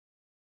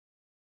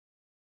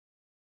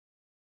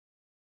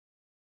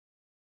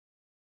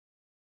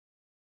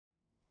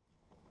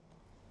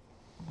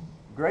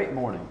great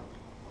morning.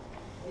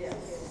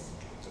 Yes.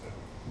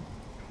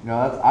 You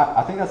know,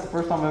 I think that's the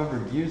first time I've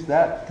ever used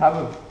that type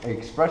of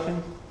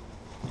expression,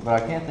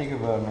 but I can't think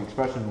of an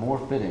expression more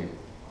fitting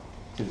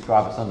to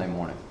describe a Sunday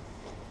morning.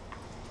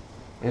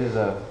 It is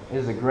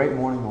a great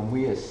morning when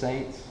we as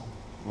saints,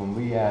 when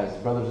we as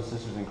brothers and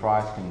sisters in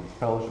Christ can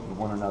fellowship with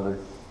one another,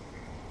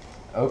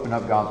 open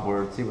up God's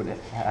Word, see what it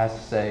has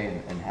to say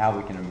and how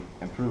we can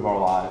improve our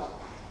lives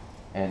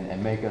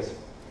and make us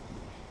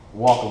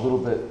walk a little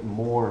bit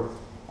more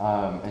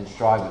in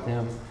stride with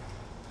Him.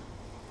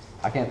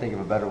 I can't think of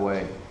a better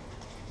way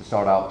to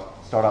start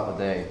out the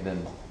day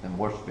than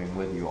worshiping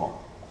with you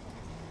all.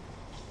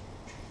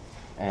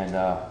 And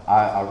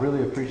I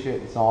really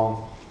appreciate the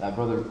song that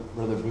Brother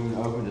Boone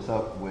opened us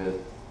up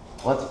with.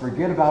 Let's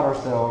forget about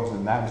ourselves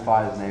and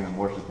magnify His name and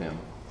worship Him.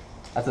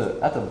 That's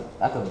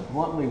a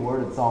bluntly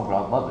worded song, but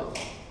I love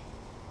it.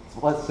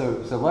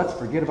 So let's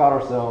forget about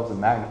ourselves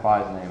and magnify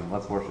His name and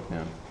let's worship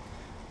Him.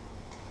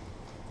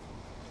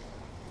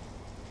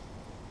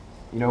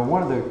 You know,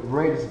 one of the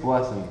greatest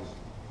blessings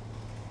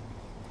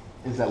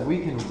is that we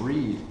can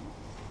read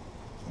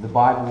the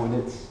Bible in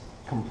its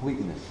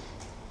completeness.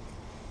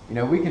 You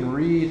know, we can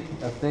read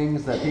of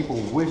things that people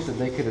wish that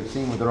they could have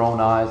seen with their own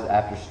eyes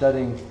after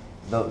studying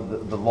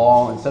the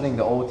law and studying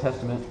the Old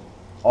Testament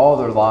all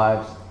their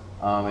lives,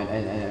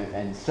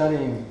 and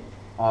studying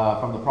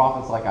from the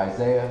prophets like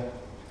Isaiah,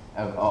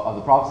 of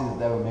the prophecies that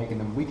they were making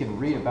them. We can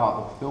read about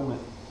the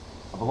fulfillment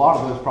of a lot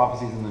of those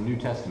prophecies in the New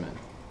Testament.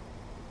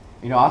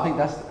 You know, I think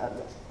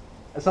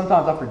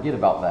sometimes I forget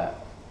about that.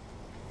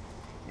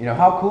 You know,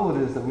 how cool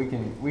it is that we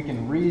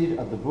can read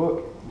of the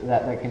book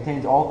that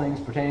contains all things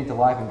pertaining to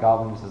life and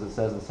godliness, as it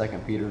says in 2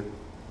 Peter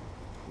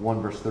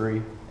 1 verse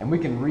 3. And we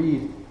can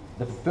read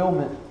the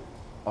fulfillment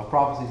of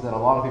prophecies that a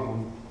lot of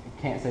people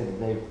can't say that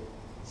they've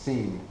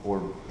seen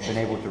or been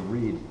able to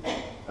read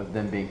of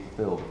them being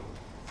fulfilled.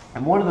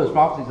 And one of those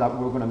prophecies that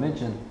we're going to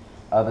mention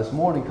this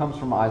morning comes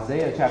from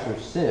Isaiah chapter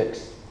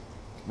 6,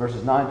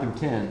 verses 9 through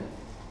 10.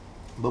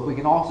 But we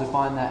can also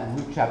find that in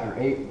Luke chapter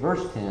 8,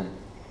 verse 10.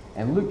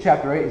 And Luke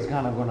chapter 8 is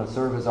kind of going to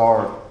serve as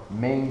our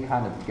main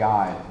kind of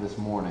guide this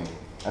morning.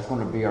 That's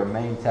going to be our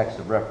main text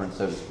of reference,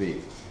 so to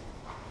speak.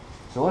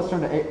 So let's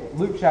turn to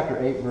Luke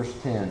chapter 8, verse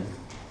 10.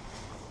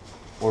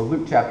 Or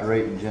Luke chapter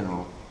 8 in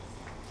general.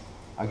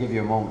 I'll give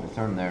you a moment to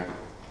turn there.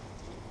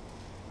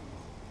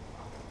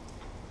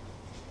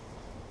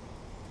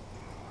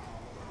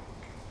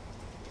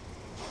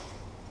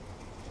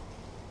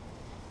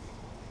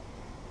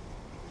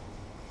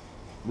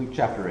 Luke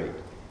chapter 8.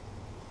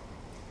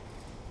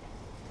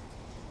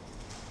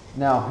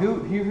 Now,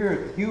 who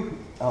here,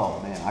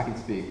 oh man, I can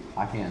speak.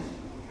 I can.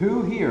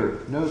 Who here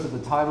knows of the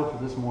title for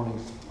this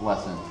morning's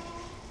lesson?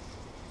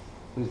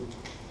 Please.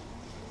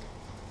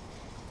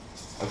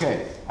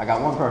 Okay, I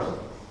got one person.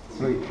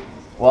 Sweet.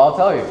 Well, I'll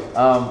tell you.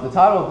 The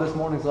title of this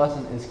morning's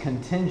lesson is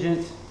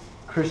Contingent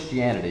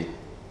Christianity.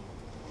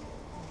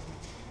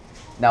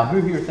 Now,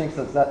 who here thinks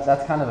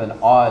that's kind of an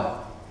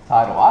odd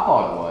title? I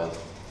thought it was.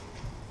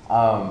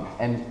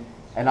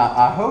 And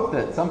I hope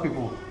that some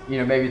people, you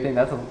know, maybe think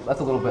that's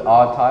a little bit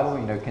odd title.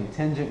 You know,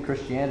 Contingent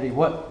Christianity.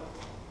 What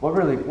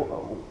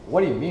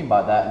do you mean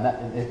by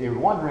that? And if you're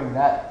wondering,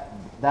 that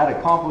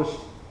accomplished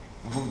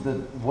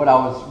what I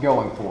was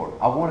going for.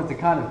 I wanted to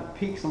kind of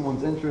pique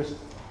someone's interest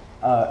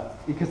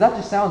because that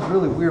just sounds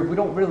really weird. We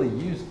don't really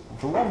use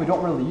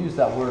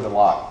that word a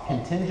lot.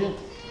 Contingent.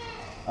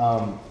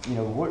 You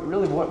know,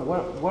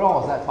 what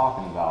all is that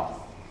talking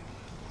about?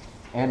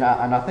 And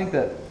I think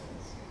that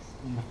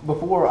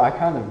before I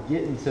kind of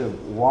get into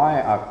why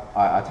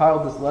I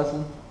titled this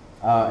lesson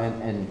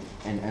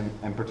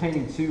and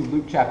pertaining to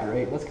Luke chapter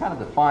 8, let's kind of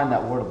define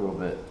that word a little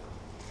bit.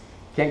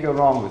 Can't go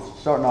wrong with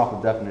starting off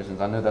with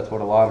definitions. I know that's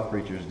what a lot of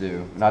preachers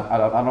do. And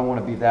I don't want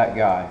to be that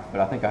guy,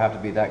 but I think I have to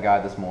be that guy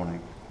this morning.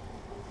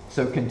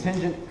 So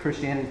contingent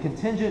Christianity.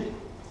 Contingent,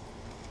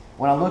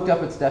 when I looked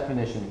up its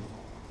definition,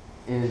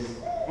 is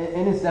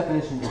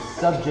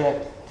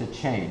subject to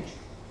change.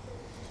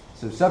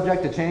 So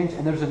subject to change,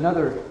 and there's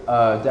another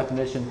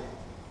definition,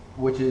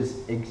 which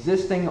is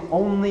existing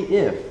only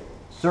if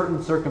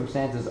certain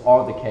circumstances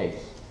are the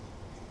case.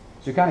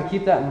 So kind of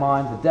keep that in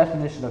mind. The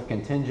definition of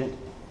contingent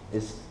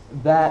is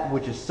that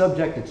which is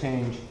subject to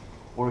change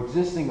or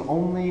existing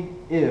only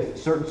if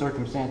certain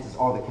circumstances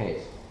are the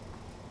case.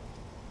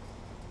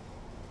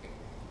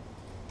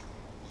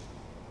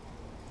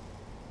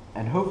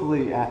 And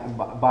hopefully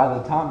by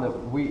the time that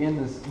we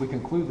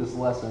conclude this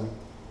lesson,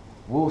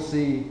 we'll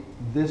see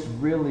this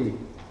really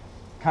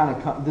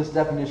this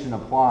definition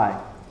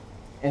apply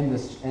in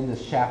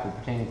this chapter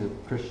pertaining to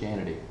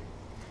Christianity.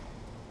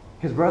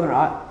 Because brethren,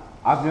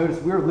 I've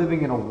noticed we're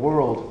living in a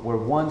world where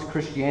one's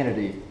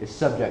Christianity is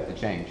subject to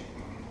change.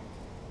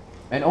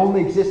 And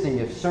only existing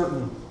if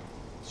certain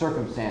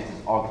circumstances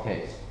are the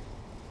case.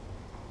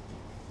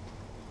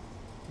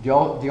 Do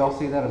y'all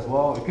see that as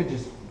well? It could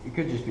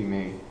just be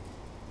me.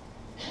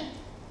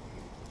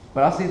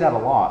 But I see that a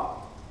lot.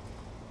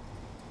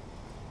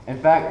 In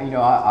fact, you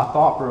know, I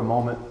thought for a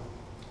moment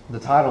the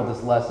title of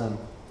this lesson,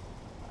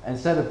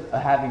 instead of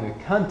having a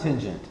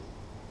contingent,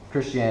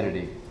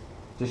 Christianity,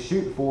 to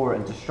shoot for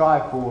and to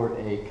strive for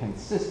a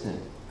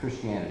consistent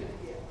Christianity.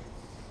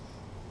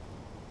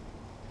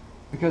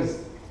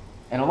 Because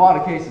in a lot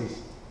of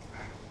cases,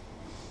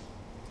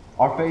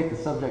 our faith is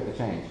subject to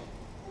change.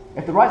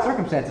 If the right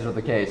circumstances are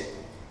the case,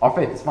 our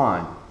faith is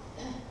fine.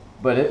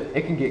 But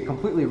it can get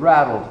completely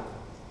rattled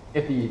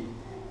if the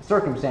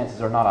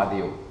circumstances are not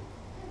ideal.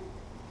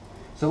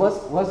 So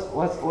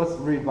let's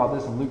read about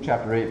this in Luke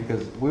chapter 8,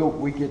 because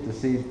we get to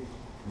see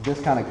this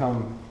kind of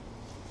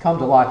come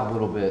to life a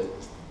little bit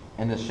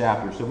in this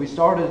chapter. So we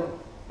started,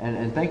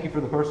 and thank you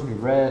for the person who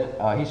read.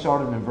 He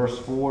started in verse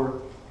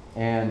 4,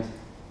 and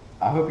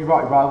I hope you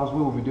brought your Bibles.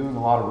 We will be doing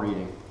a lot of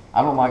reading.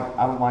 I don't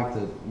like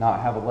to not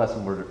have a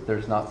lesson where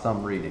there's not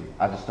some reading.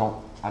 I just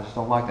don't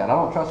like that. I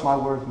don't trust my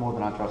words more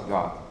than I trust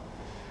God.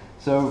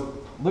 So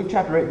Luke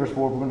chapter 8, verse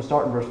 4, we're going to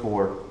start in verse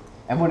 4.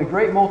 And when a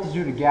great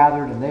multitude had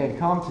gathered, and they had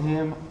come to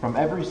him from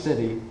every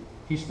city,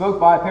 he spoke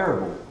by a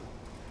parable.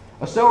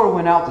 A sower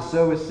went out to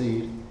sow his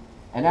seed,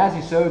 and as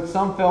he sowed,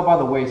 some fell by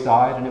the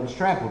wayside, and it was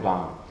trampled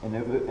on, and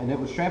it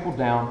was trampled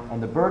down,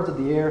 and the birds of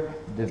the air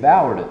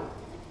devoured it.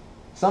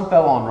 Some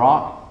fell on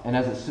rock, and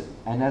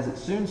as it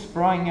soon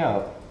sprang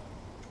up,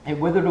 it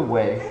withered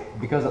away,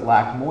 because it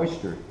lacked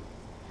moisture.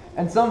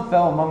 And some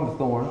fell among the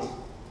thorns,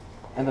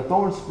 and the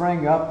thorns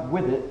sprang up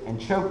with it and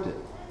choked it.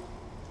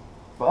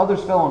 But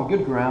others fell on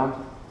good ground,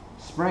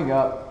 sprang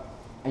up,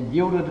 and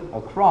yielded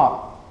a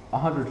crop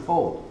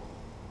 100-fold.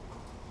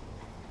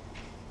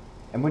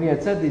 And when he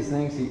had said these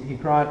things, he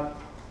cried,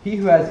 "He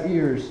who has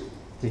ears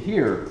to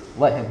hear,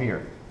 let him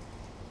hear."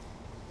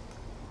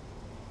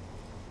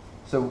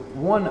 So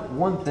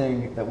one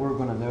thing that we're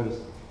going to notice,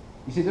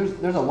 you see,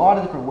 there's a lot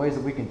of different ways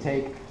that we can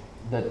take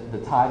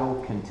the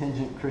title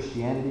Contingent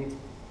Christianity.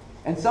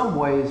 In some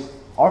ways,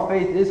 our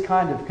faith is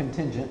kind of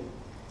contingent.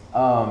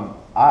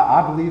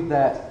 I believe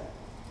that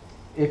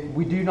if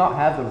we do not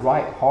have the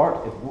right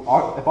heart,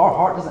 if our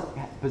heart doesn't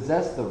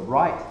possess the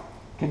right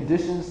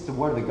conditions to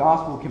where the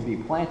gospel can be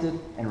planted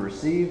and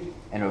received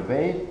and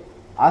obeyed,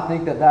 I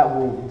think that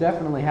will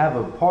definitely have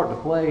a part to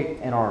play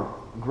in our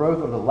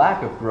growth or the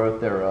lack of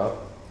growth thereof.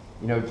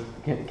 You know,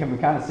 can we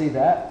kind of see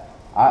that?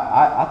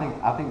 I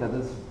think that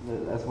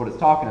that's what it's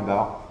talking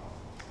about.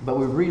 But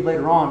we read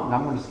later on, and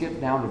I'm going to skip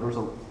down to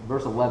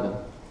verse 11.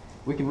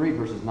 We can read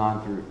verses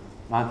 9 through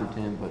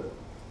 10,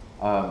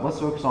 but let's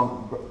focus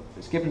on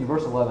skipping to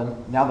verse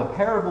 11. Now the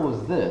parable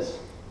is this: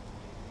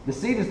 the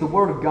seed is the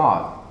word of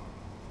God.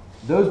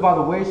 Those by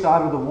the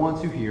wayside are the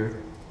ones who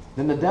hear.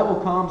 Then the devil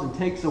comes and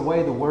takes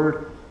away the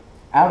word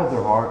out of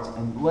their hearts,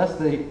 unless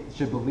they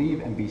should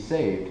believe and be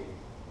saved.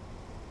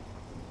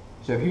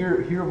 So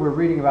here we're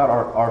reading about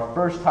our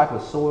first type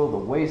of soil, the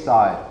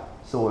wayside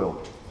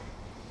soil.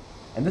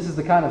 And this is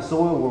the kind of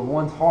soil where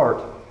one's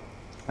heart,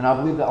 and I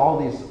believe that all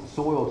these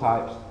soil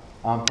types,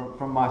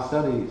 from my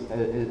studies,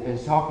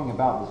 is talking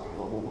about this.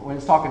 When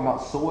it's talking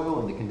about soil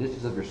and the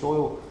conditions of your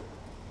soil,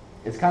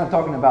 it's kind of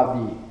talking about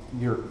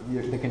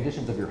the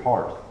conditions of your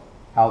heart.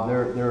 How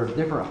there are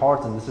different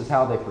hearts, and this is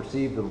how they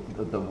perceive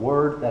the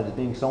word that is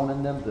being sown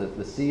in them,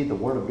 the seed, the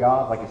word of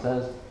God, like it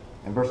says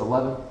in verse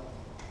 11.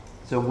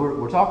 So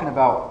we're talking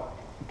about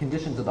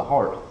conditions of the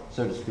heart,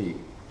 so to speak.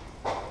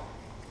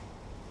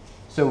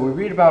 So we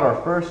read about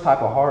our first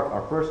type of heart,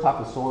 our first type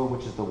of soil,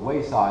 which is the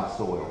wayside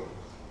soil.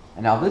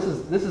 And now this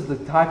is the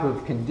type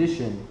of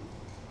condition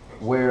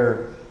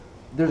where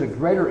there's a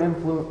greater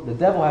influence, the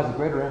devil has a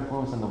greater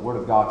influence than the word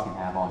of God can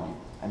have on you.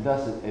 And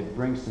thus it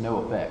brings to no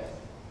effect.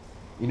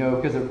 You know,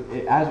 because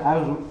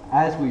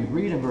as we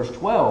read in verse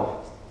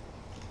 12,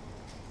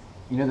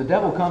 you know, the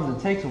devil comes and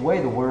takes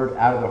away the word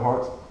out of their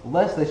hearts,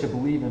 lest they should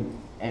believe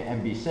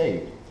and be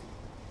saved.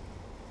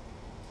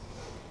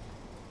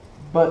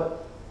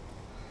 But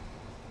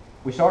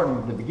we start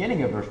in the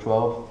beginning of verse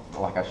 12,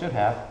 like I should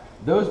have.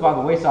 Those by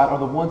the wayside are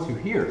the ones who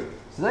hear.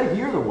 So they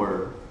hear the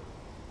word.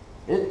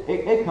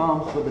 It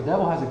comes, but the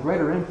devil has a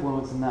greater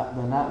influence than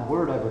that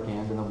word ever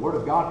can, than the word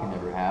of God can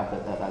ever have,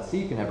 that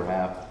seed can ever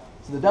have.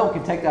 So the devil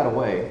can take that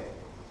away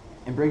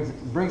and brings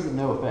it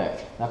no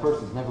effect. That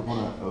person's never going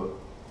to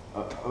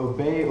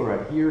obey or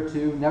adhere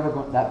to.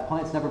 That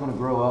plant's never going to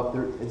grow up.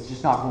 It's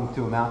just not going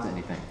to amount to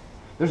anything.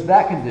 There's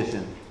that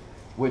condition,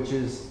 which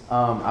is,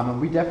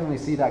 we definitely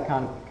see that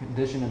kind of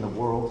condition in the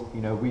world.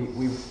 You know,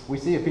 we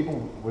see people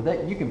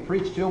where you can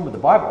preach to them with the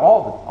Bible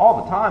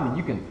all the time, and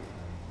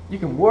you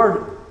can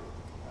word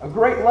a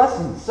great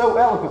lesson so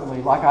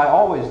eloquently, like I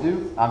always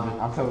do.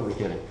 I'm totally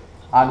kidding.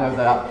 I know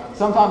that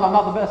sometimes I'm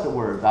not the best at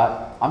words.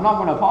 I'm not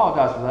going to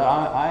apologize for that.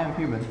 I am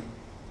human.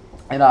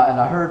 And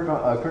I heard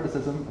a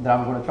criticism that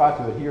I'm going to try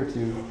to adhere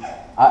to.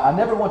 I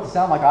never want to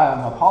sound like I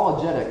am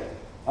apologetic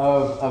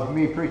of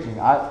me preaching.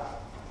 I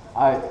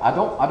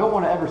don't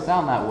want to ever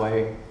sound that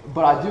way,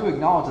 but I do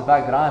acknowledge the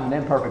fact that I am an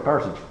imperfect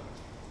person.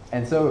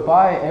 And so if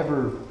I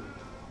ever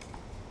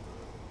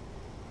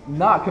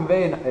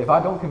if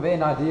I don't convey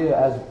an idea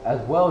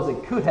as well as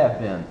it could have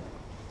been,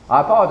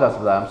 I apologize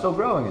for that. I'm still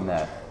growing in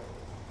that.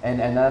 And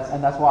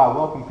that's why I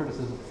welcome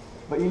criticism.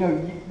 But you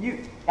know,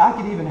 I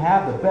could even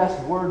have the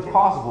best words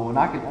possible, and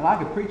I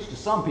could preach to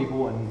some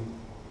people, and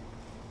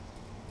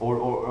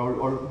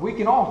Or we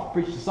can all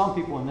preach to some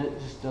people and it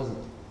just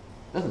doesn't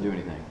do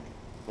anything.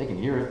 They can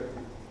hear it.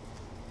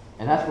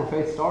 And that's where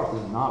faith starts,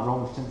 is it not?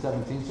 Romans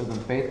 10:17. So then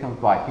faith comes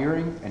by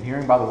hearing, and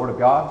hearing by the word of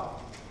God.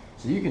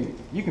 So you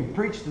can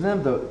preach to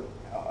them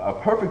a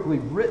perfectly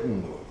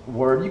written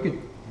word. You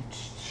could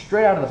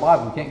straight out of the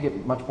Bible. You can't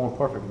get much more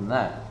perfect than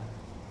that.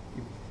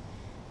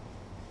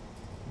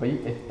 But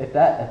if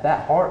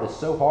that heart is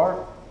so hard,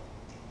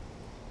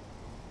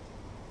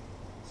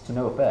 it's to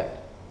no effect.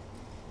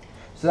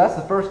 So that's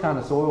the first kind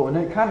of soil, and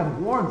it kind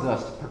of warns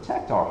us to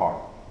protect our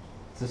heart,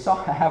 to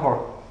have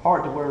our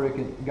heart to where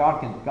God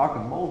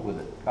can mold with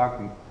it.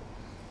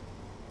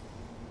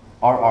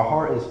 Our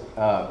heart is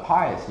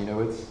pious.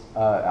 It's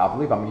I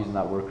believe I'm using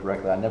that word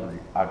correctly.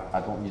 I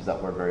don't use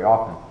that word very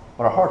often.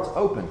 But our heart's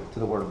open to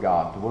the Word of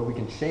God, to where we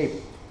can shape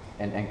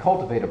and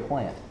cultivate a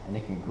plant, and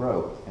it can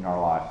grow in our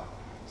life.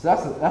 So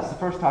that's the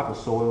first type of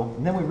soil.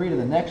 And then we read in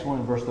the next one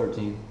in verse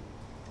 13.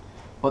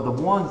 But the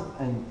ones,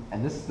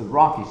 and this is the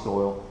rocky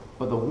soil,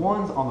 but the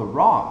ones on the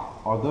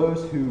rock are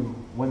those who,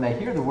 when they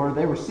hear the word,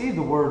 they receive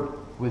the word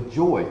with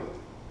joy.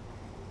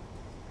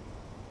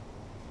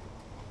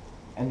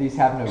 And these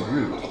have no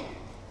root.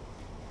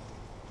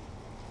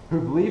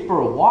 Who believe for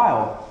a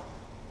while,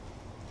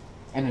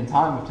 and in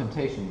time of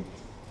temptation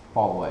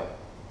fall away.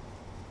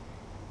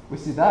 We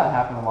see that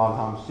happen a lot of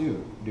times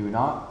too, do we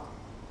not?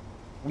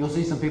 You'll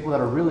see some people that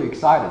are really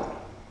excited.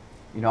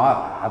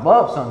 I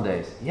love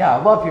Sundays. Yeah,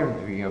 I love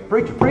hearing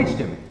preacher preach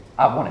to me.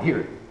 I want to hear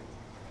it.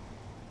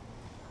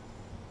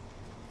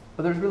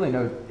 But there's really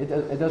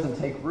it doesn't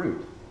take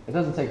root. It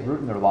doesn't take root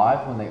in their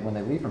life when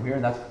they leave from here,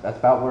 and that's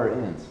about where it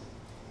ends.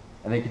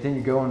 And they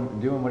continue going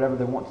and doing whatever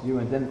they want to do,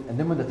 and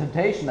then when the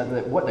temptation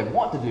that what they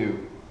want to do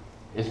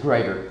is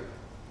greater.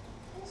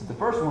 So the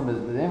first one,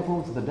 the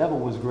influence of the devil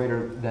was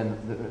greater than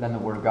the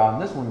word of God,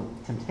 and this one,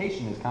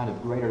 temptation, is kind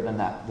of greater than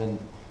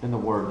the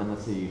word, than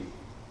the seed.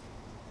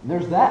 And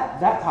there's that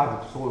type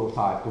of soil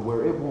type to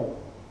where it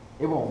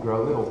won't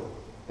grow.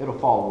 It'll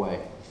fall away.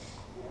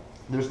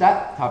 There's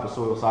that type of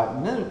soil type,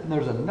 and then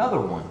there's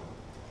another one.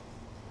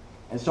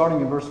 And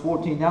starting in verse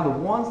 14, now the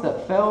ones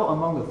that fell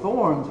among the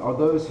thorns are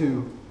those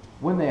who,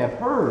 when they have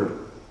heard,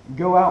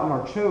 go out and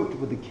are choked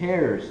with the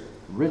cares,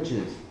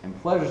 riches, and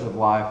pleasures of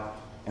life,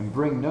 and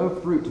bring no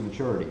fruit to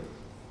maturity.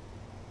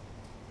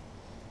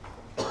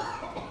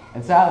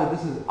 And sadly,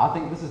 I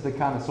think this is the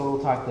kind of soil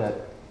type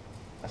that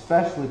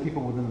especially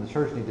people within the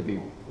church need to be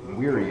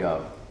weary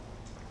of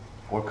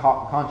or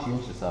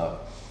conscientious of.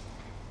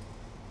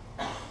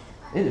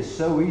 It is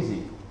so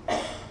easy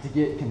to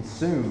get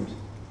consumed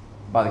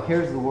by the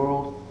cares of the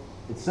world.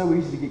 It's so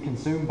easy to get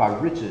consumed by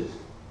riches.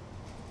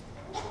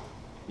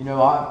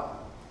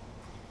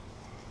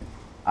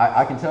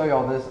 I can tell you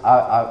all this.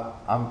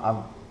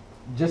 I'm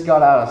just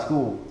got out of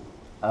school.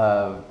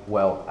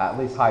 Well, at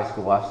least high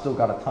school. I've still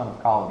got a ton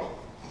of college.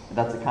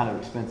 That's kind of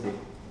expensive.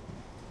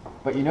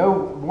 But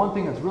one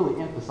thing that's really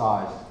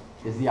emphasized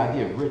is the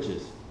idea of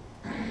riches.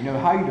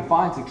 How you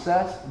define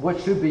success, what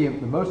should be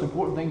the most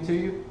important thing to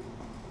you,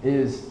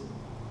 is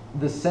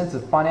this sense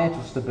of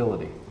financial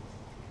stability.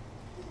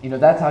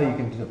 That's how you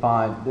can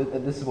define,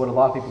 this is what a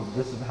lot of people,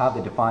 this is how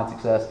they define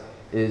success,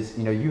 is,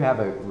 you have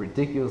a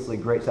ridiculously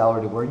great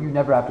salary to where you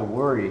never have to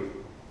worry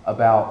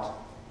about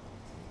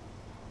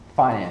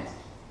finance.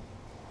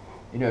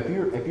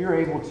 If you're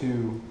able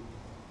to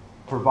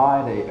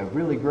provide a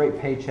really great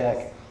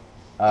paycheck,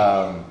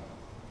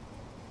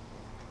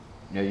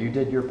 you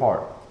did your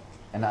part.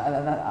 And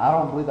I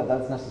don't believe that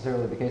that's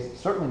necessarily the case. It's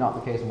certainly not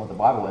the case in what the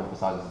Bible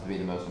emphasizes to be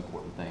the most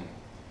important thing,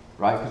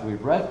 right? Because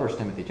we've read 1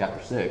 Timothy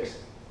chapter 6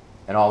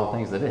 and all the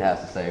things that it has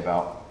to say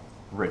about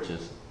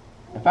riches.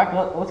 In fact,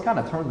 let's kind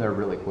of turn there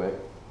really quick.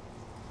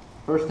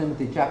 1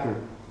 Timothy chapter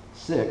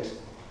 6,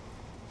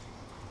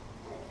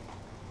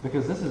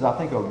 because this is, I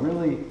think, a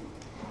really,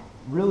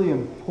 really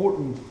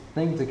important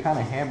thing to kind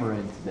of hammer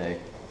in today.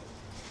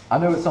 I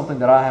know it's something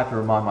that I have to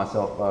remind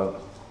myself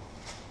of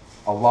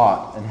a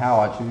lot, and how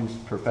I choose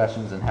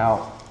professions and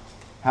how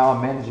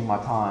I'm managing my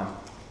time,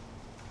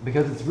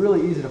 because it's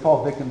really easy to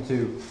fall victim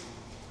to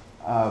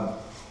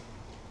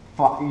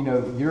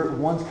your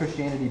one's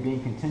Christianity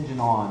being contingent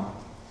on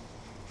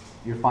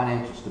your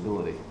financial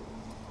stability.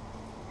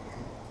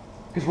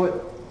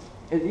 Because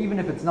even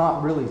if it's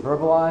not really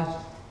verbalized,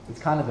 it's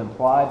kind of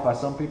implied by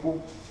some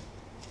people,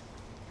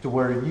 to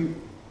where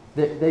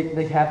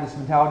they have this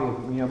mentality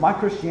of, my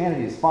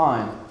Christianity is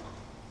fine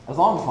as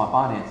long as my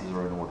finances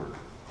are in order.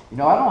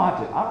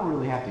 I don't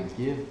really have to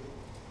give.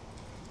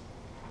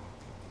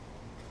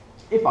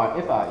 If I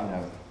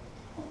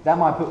that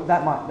might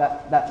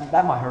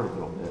hurt a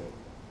little bit.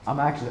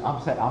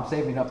 I'm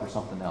saving up for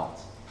something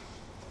else.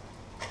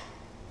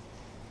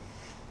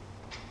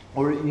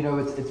 Or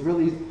it's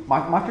really,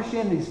 my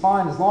Christianity is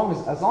fine as long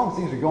as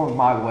things are going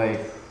my way.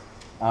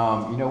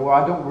 Where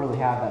I don't really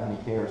have that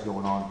many cares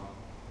going on.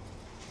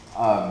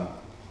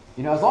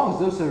 As long as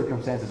those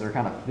circumstances are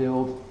kind of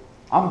filled,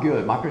 I'm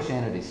good. My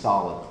Christianity is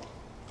solid.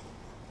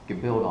 You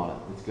can build on it.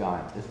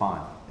 It's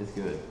fine. It's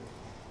good.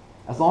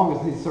 As long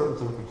as these certain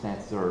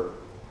circumstances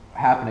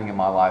happening in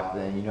my life,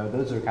 then,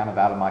 those are kind of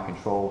out of my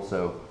control.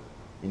 So,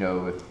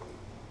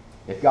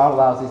 if God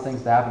allows these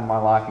things to happen in my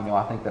life,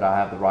 I think that I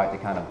have the right to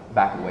kind of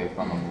back away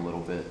from them a little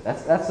bit.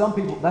 That's some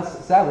people.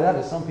 Sadly, that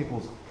is some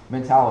people's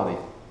mentality,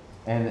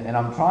 and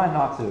I'm trying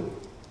not to.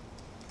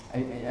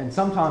 And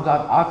sometimes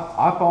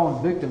I've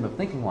fallen victim of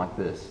thinking like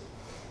this,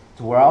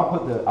 to where I'll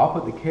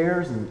put the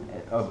cares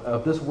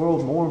of this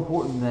world more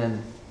important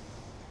than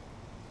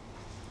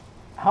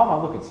how am I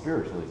looking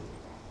spiritually.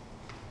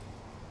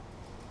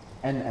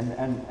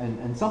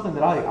 And something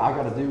that I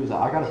got to do is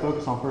I got to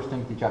focus on 1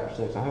 Timothy chapter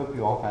 6. I hope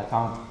you all had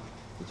time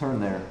to turn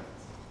there.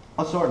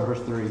 Let's start in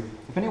verse 3.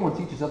 If anyone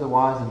teaches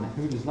otherwise and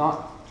who does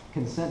not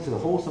consent to the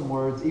wholesome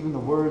words, even the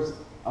words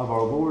of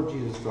our Lord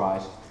Jesus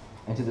Christ,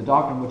 and to the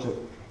doctrine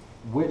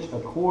which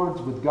accords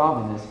with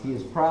godliness, he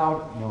is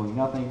proud, knowing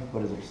nothing,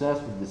 but is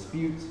obsessed with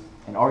disputes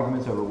and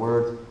arguments over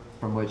words,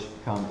 from which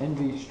come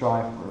envy,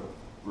 strife,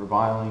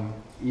 reviling,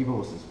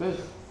 evil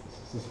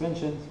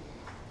suspensions,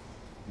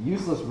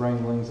 useless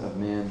wranglings of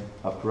men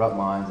of corrupt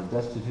minds, and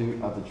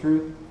destitute of the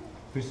truth,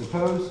 who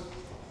suppose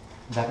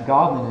that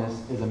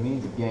godliness is a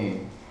means of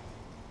gain.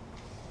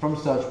 From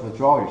such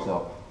withdraw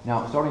yourself.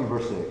 Now, starting in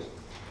verse 6.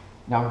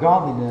 Now,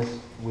 godliness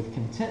with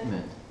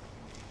contentment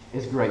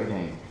is great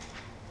gain.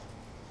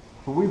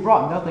 For we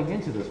brought nothing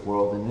into this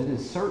world, and it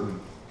is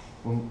certain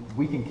when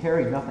we can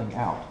carry nothing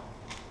out.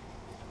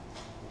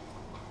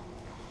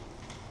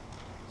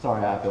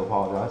 Sorry, I have to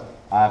apologize.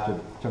 I have to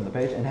turn the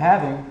page. And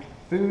having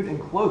food and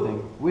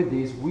clothing, with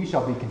these we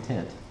shall be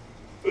content.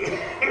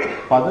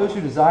 By those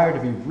who desire to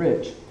be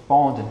rich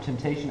fall into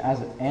temptation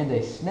and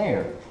a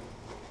snare,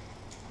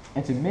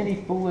 and to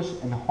many foolish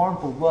and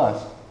harmful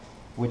lusts,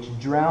 which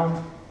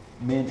drown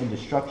men in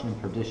destruction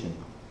and perdition.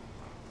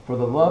 For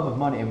the love of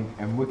money,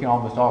 and we can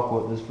almost all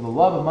quote this, for the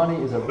love of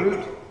money is a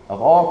root of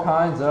all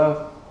kinds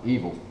of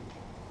evil.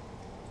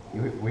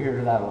 We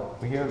hear that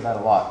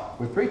a lot.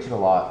 We preach it a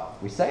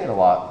lot. We say it a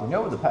lot. We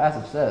know what the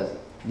passage says.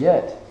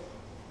 Yet,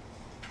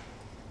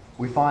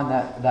 we find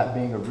that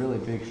being a really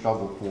big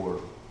struggle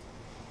for.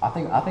 I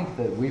think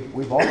that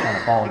we've all kind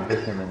of fallen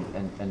victim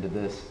into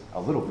this a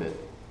little bit,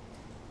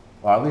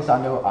 or at least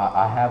I know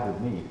I have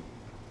with me.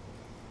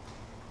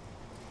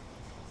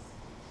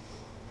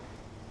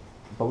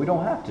 But we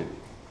don't have to.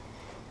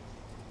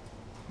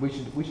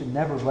 We should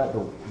never let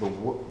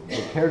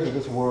the cares of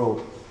this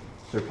world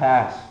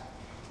surpass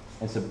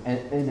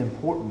in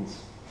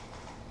importance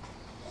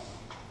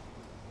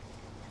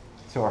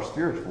to our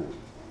spiritual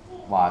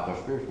lives, our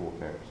spiritual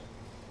affairs.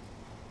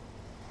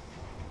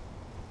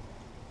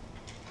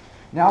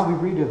 Now we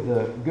read of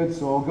the good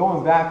soil,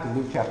 going back to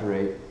Luke chapter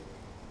 8,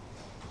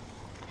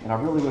 and I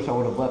really wish I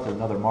would have left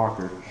another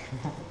marker.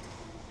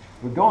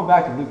 But going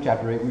back to Luke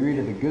chapter 8, we read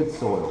of the good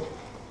soil.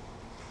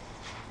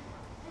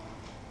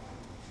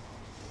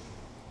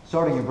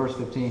 Starting in verse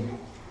 15.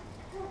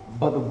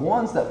 But the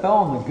ones that fell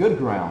on the good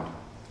ground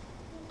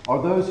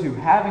are those who,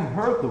 having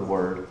heard the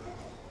word,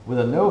 with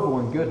a noble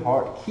and good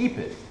heart, keep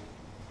it,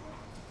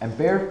 and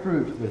bear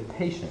fruit with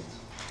patience.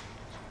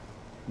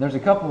 And there's a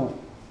couple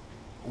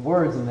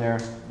words in there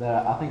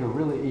that I think are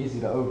really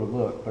easy to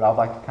overlook, but I'd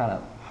like to kind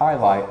of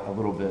highlight a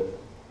little bit.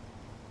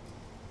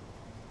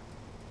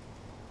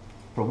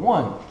 For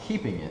one,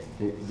 keeping it.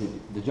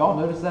 Did y'all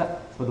notice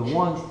that? For the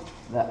ones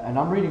that, and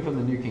I'm reading from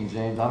the New King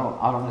James. I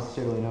don't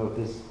necessarily know if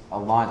this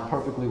aligns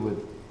perfectly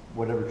with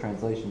whatever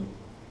translation.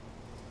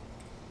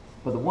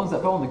 But the ones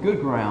that fell on the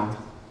good ground,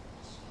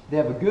 they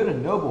have a good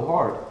and noble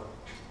heart,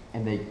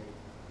 and they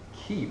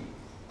keep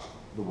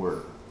the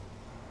word.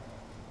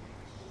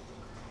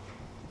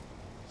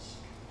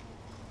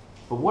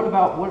 But what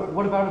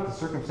about if the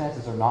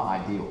circumstances are not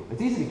ideal?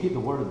 It's easy to keep the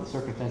word if the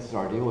circumstances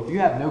are ideal. If you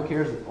have no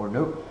cares or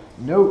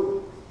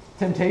no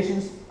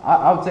temptations,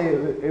 I would say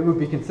it would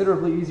be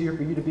considerably easier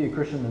for you to be a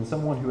Christian than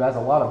someone who has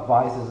a lot of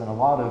vices and a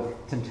lot of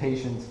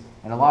temptations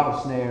and a lot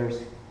of snares,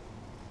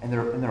 and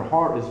their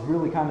heart is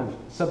really kind of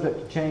subject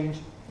to change.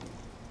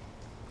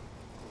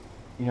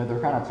 They're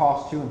kind of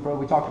tossed to and fro.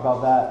 We talked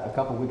about that a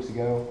couple weeks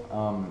ago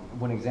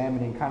when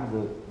examining kind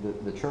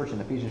of the church in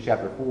Ephesians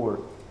chapter 4.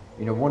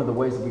 One of the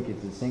ways that we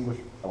could distinguish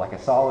like a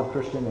solid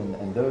Christian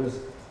and those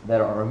that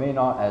remain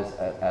not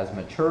as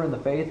mature in the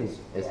faith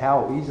is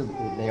how easy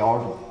they are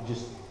to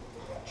just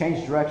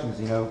change directions.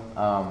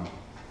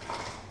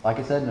 Like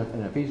I said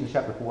in Ephesians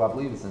chapter 4, I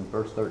believe it's in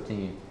verse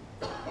 13.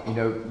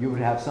 You would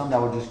have some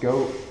that would just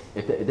go,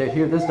 if they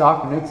hear this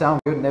doctrine, it'd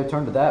sound good, and they'd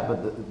turn to that.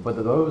 But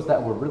those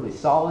that were really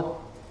solid,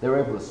 they were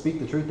able to speak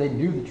the truth. They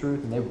knew the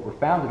truth, and they were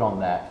founded on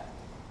that.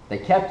 They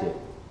kept it,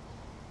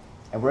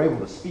 and were able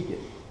to speak it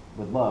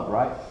with love,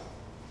 right?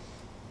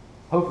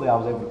 Hopefully I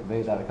was able to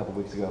convey that a couple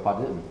weeks ago. If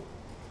I didn't,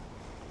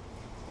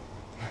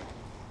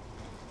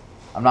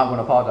 I'm not going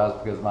to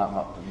apologize because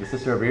the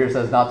sister over here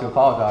says not to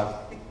apologize.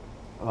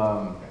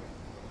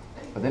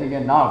 But then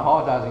again, not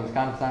apologizing is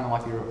kind of sounding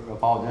like you're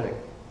apologetic.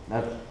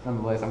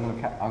 Nonetheless, I'm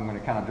going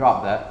to kind of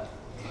drop that.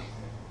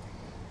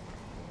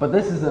 But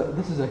this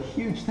is a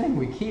huge thing.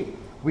 We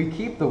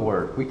keep the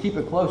word. We keep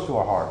it close to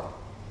our heart,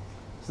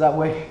 so that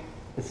way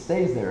it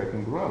stays there. It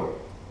can grow.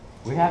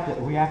 we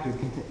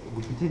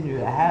continue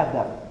to have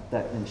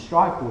that and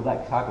strive for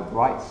that type of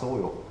right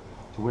soil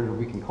to where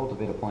we can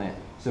cultivate a plant.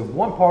 So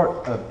one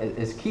part of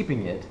is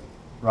keeping it,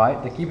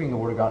 right? The keeping the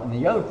Word of God, and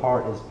the other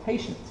part is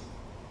patience.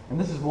 And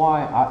this is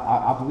why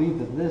I believe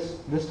that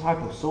this type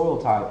of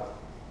soil type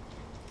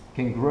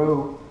can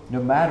grow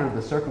no matter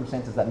the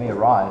circumstances that may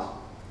arise.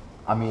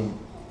 I mean,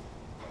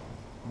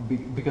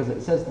 because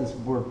it says this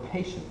word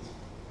patience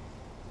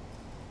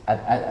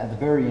at the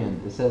very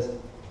end. It says,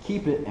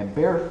 keep it and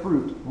bear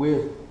fruit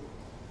with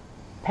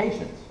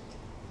patience.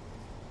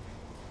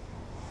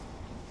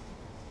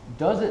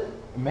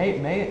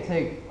 May it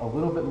take a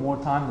little bit more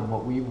time than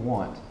what we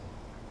want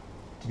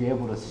to be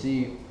able to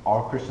see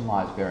our Christian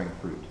lives bearing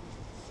fruit?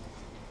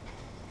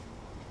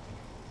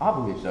 I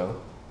believe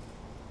so.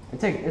 It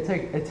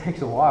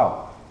takes a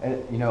while.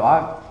 You know,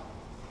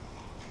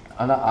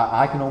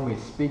 I can only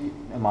speak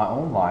in my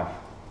own life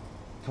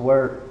to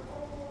where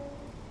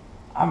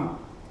I'm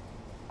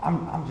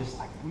just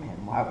like,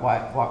 man,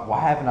 why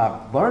haven't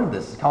I learned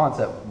this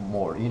concept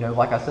more? You know,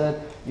 like I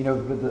said, you know,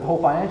 with the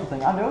whole financial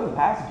thing, I know the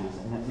passages,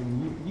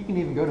 and you can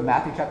even go to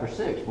Matthew chapter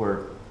 6,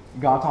 where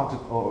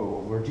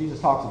where Jesus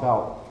talks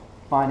about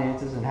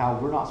finances and how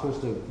we're not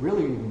supposed to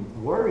really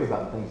even worry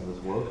about the things of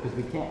this world, because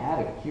we can't add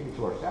a cubit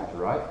to our stature,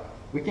 right?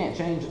 We can't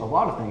change a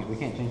lot of things. We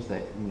can't change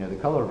the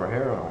color of our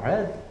hair on our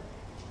head.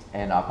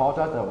 And I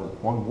apologize, that was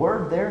one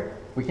word there.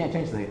 We can't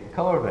change the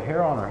color of the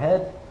hair on our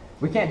head.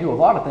 We can't do a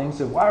lot of things,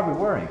 so why are we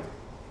worrying?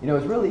 You know,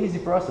 it's really easy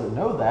for us to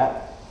know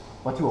that,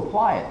 but to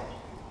apply it,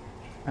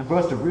 and for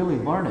us to really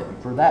learn it,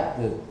 and for that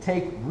to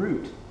take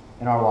root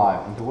in our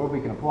life, and to where we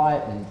can apply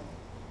it,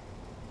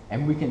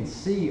 and we can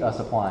see us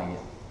applying it.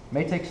 It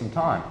may take some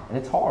time, and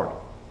it's hard.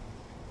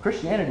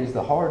 Christianity is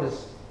the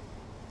hardest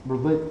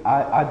religion.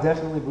 I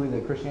definitely believe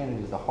that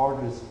Christianity is the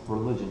hardest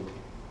religion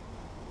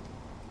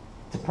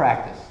to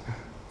practice.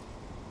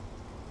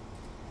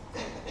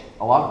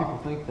 A lot of people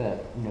think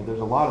that, you know,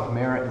 there's a lot of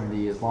merit in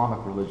the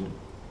Islamic religion,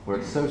 where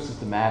it's so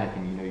systematic,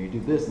 and you know, you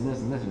do this and this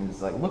and this, and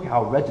it's like, look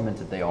how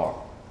regimented they are.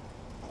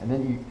 And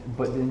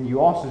then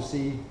you also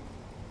see,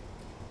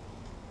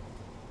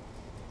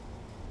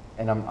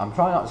 and I'm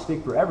trying not to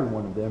speak for every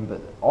one of them,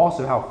 but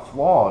also how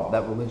flawed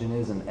that religion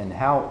is, and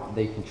how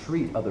they can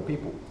treat other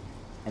people,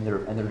 and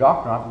their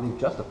doctrine, I believe,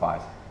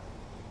 justifies.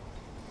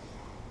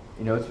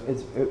 You know,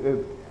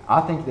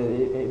 I think that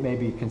it may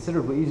be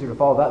considerably easier to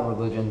follow that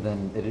religion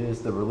than it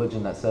is the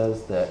religion that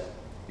says that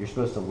you're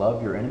supposed to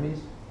love your enemies.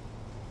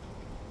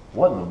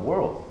 What in the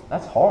world?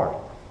 That's hard.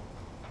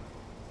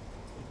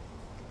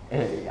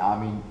 I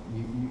mean,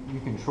 you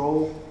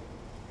control.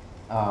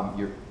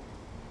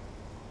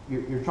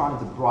 You're trying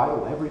to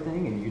bridle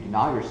everything, and you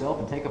deny yourself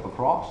and take up a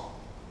cross.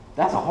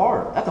 That's a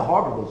hard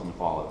religion to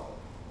follow,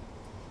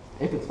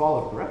 if it's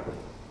followed correctly.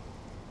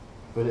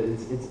 But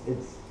it's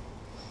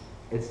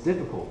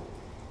difficult.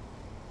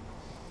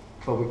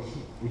 But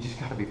we just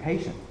got to be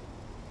patient.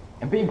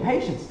 And being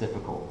patient is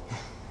difficult.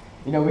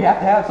 You know, we have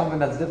to have something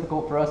that's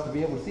difficult for us to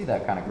be able to see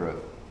that kind of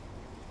growth.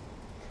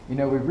 You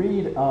know, we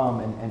read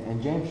in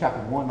James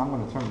chapter 1, I'm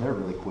going to turn there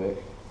really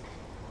quick.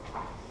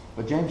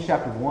 But James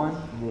chapter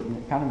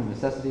 1, kind of the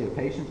necessity of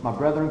patience. My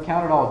brethren,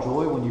 count it all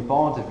joy when you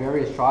fall into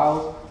various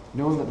trials,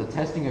 knowing that the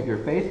testing of your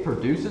faith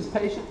produces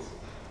patience.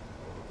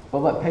 But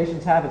let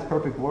patience have its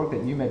perfect work,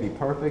 that you may be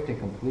perfect and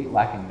complete,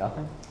 lacking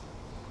nothing.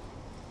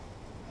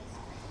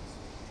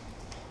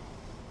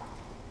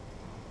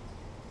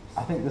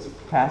 I think this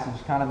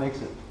passage kind of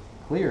makes it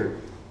clear.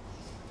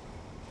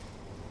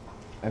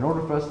 In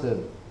order for us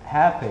to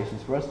have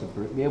patience, for us to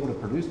be able to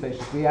produce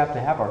patience, we have to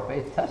have our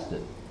faith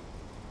tested.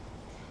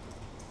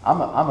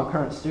 I'm a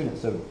current student,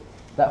 so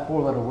that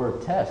four-letter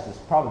word test is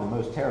probably the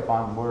most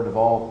terrifying word of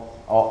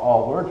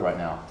all words right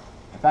now.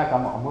 In fact,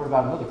 I'm worried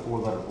about another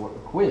four-letter word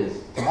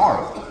quiz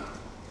tomorrow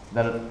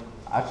that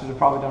I should have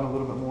probably done a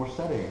little bit more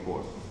studying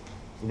for.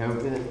 You know,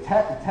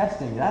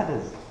 testing, that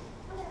is...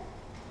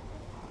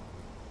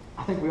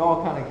 I think we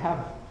all kind of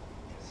have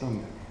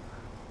some,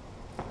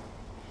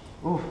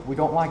 we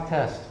don't like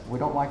tests. We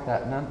don't like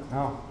that.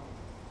 No.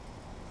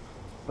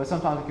 But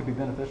sometimes it can be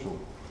beneficial.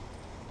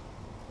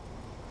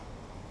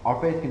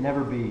 Our faith can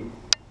never be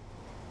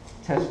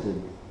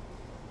tested.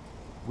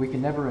 We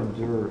can never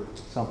endure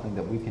something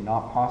that we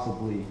cannot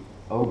possibly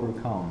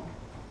overcome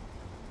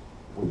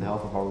with the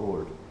help of our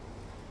Lord.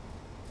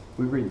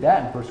 We read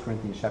that in 1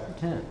 Corinthians chapter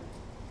 10.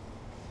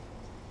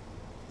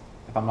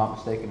 If I'm not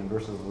mistaken, in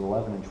verses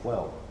 11 and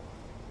 12.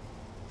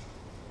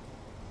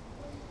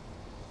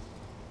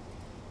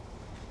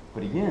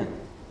 But again,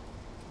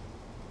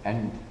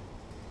 and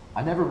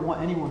I never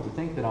want anyone to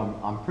think that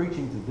I'm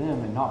preaching to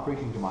them and not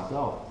preaching to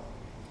myself.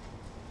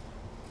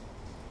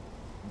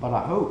 But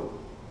I hope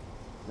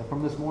that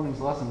from this morning's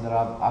lesson that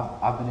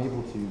I've been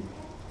able to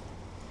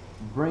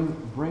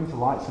bring to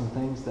light some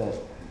things that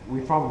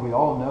we probably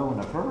all know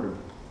and have heard,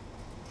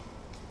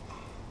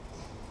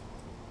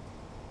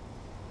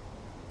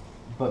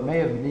 but may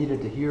have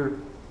needed to hear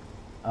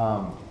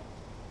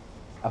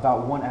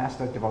about one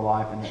aspect of our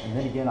life. And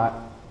then again,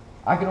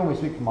 I can only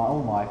speak for my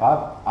own life.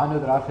 I know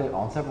that I've hit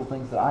on several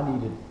things that I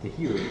needed to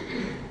hear.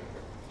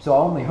 So I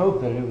only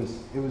hope that it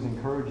was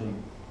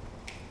encouraging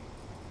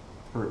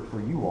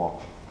for you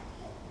all.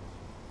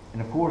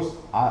 And of course,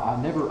 I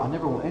never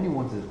want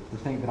anyone to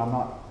think that I'm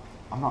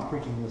not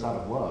preaching this out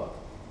of love.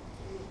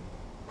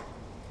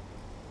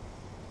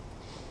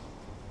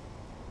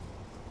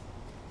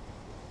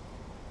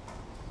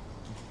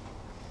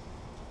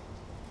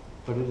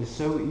 But it is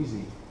so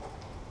easy.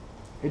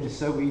 It is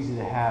so easy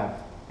to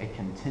have a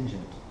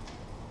contingent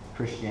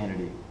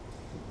Christianity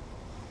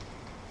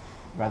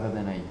rather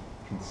than a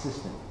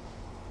consistent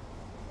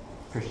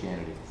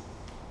Christianity.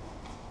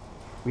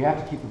 We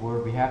have to keep the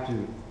word. We have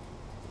to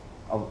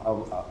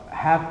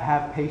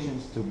have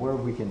patience to where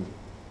we can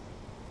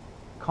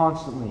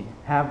constantly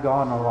have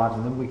God in our lives,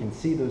 and then we can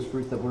see those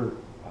fruits that we're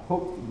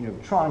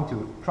trying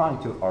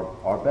to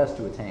our best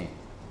to attain.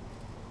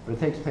 But it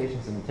takes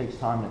patience, and it takes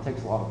time, and it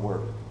takes a lot of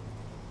work.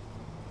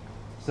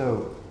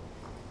 So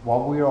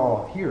while we are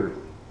all here,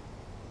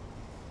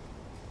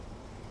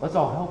 let's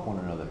all help one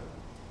another.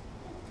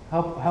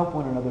 Help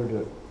one another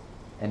to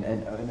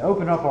and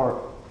open up our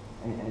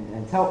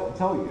and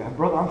tell you,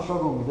 brother, I'm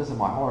struggling with this in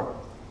my heart.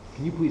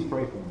 Can you please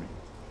pray for me?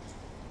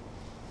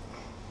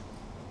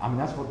 I mean,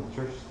 that's what the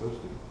church is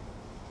supposed to do.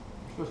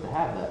 We're supposed to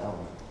have that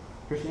element.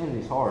 Christianity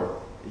is hard.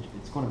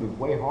 It's going to be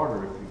way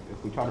harder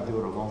if we try to do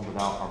it alone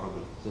without our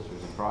brothers and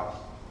sisters in Christ.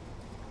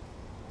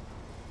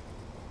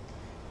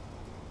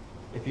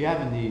 If you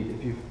have a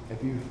need,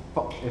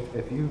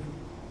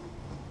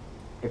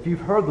 if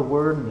you've heard the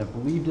word and have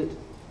believed it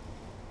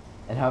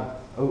and have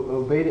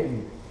obeyed it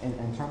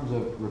in terms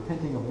of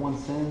repenting of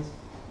one's sins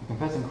and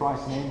confessing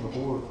Christ's name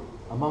before,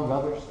 among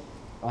others,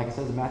 like it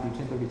says in Matthew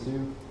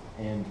 10:32,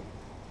 and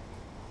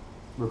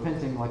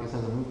repenting, like it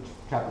says in Luke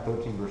chapter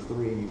 13, verse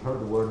 3, and you've heard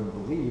the word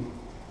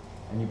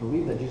and you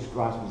believe that Jesus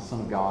Christ was the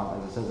Son of God,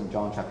 as it says in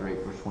John chapter 8,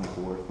 verse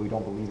 24. If we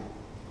don't believe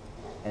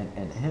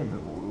in Him,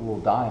 we will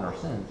die in our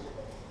sins.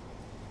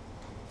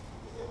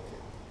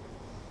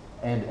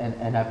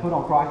 And have put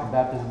on Christ in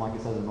baptism, like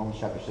it says in Romans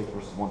chapter 6,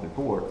 verses 1 through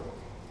 4,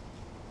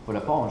 but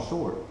have fallen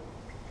short.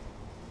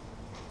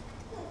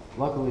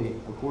 Luckily,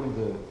 according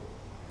to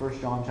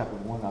 1 John chapter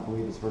 1, I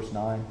believe it's verse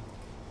 9,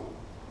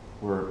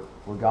 where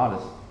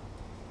God is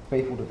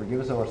faithful to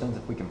forgive us of our sins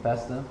if we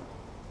confess them,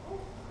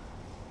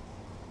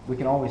 we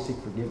can always seek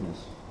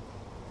forgiveness.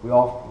 We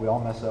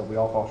all mess up. We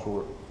all fall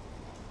short.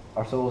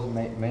 Our souls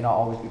may not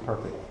always be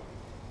perfect,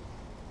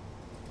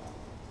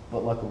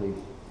 but luckily,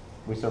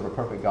 we serve a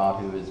perfect God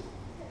who is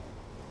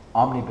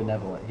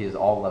omnibenevolent. He is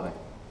all-loving.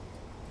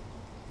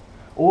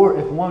 Or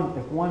if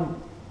one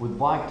would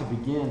like to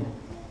begin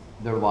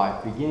their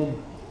life,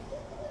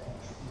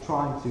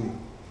 trying to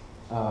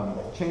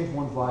change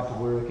one's life to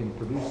where it can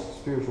produce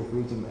spiritual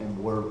fruits,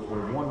 and where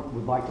one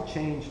would like to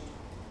change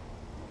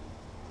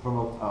from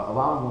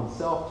allowing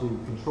oneself to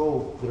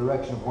control the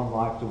direction of one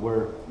life to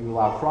where you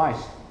allow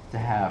Christ to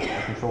have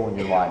a control in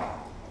your life.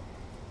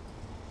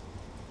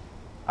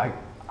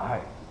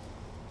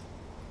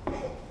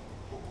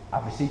 I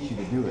beseech you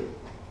to do it.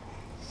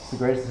 It's the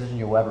greatest decision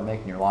you'll ever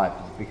make in your life,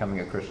 is becoming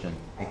a Christian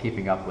and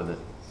keeping up with it.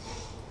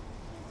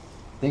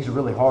 Things are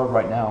really hard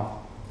right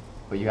now,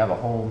 but you have a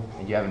home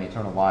and you have an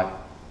eternal life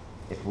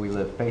if we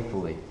live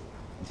faithfully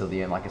until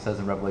the end. Like it says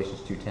in Revelation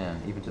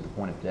 2:10, even to the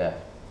point of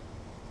death,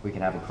 we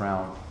can have a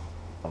crown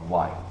of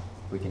life.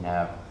 We can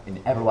have an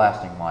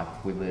everlasting life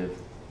if we live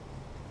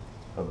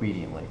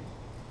obediently.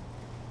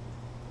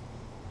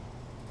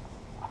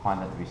 I find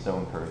that to be so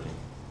encouraging.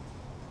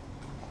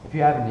 If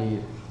you have a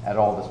need at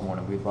all this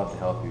morning, we'd love to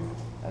help you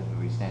as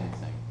we stand and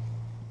sing.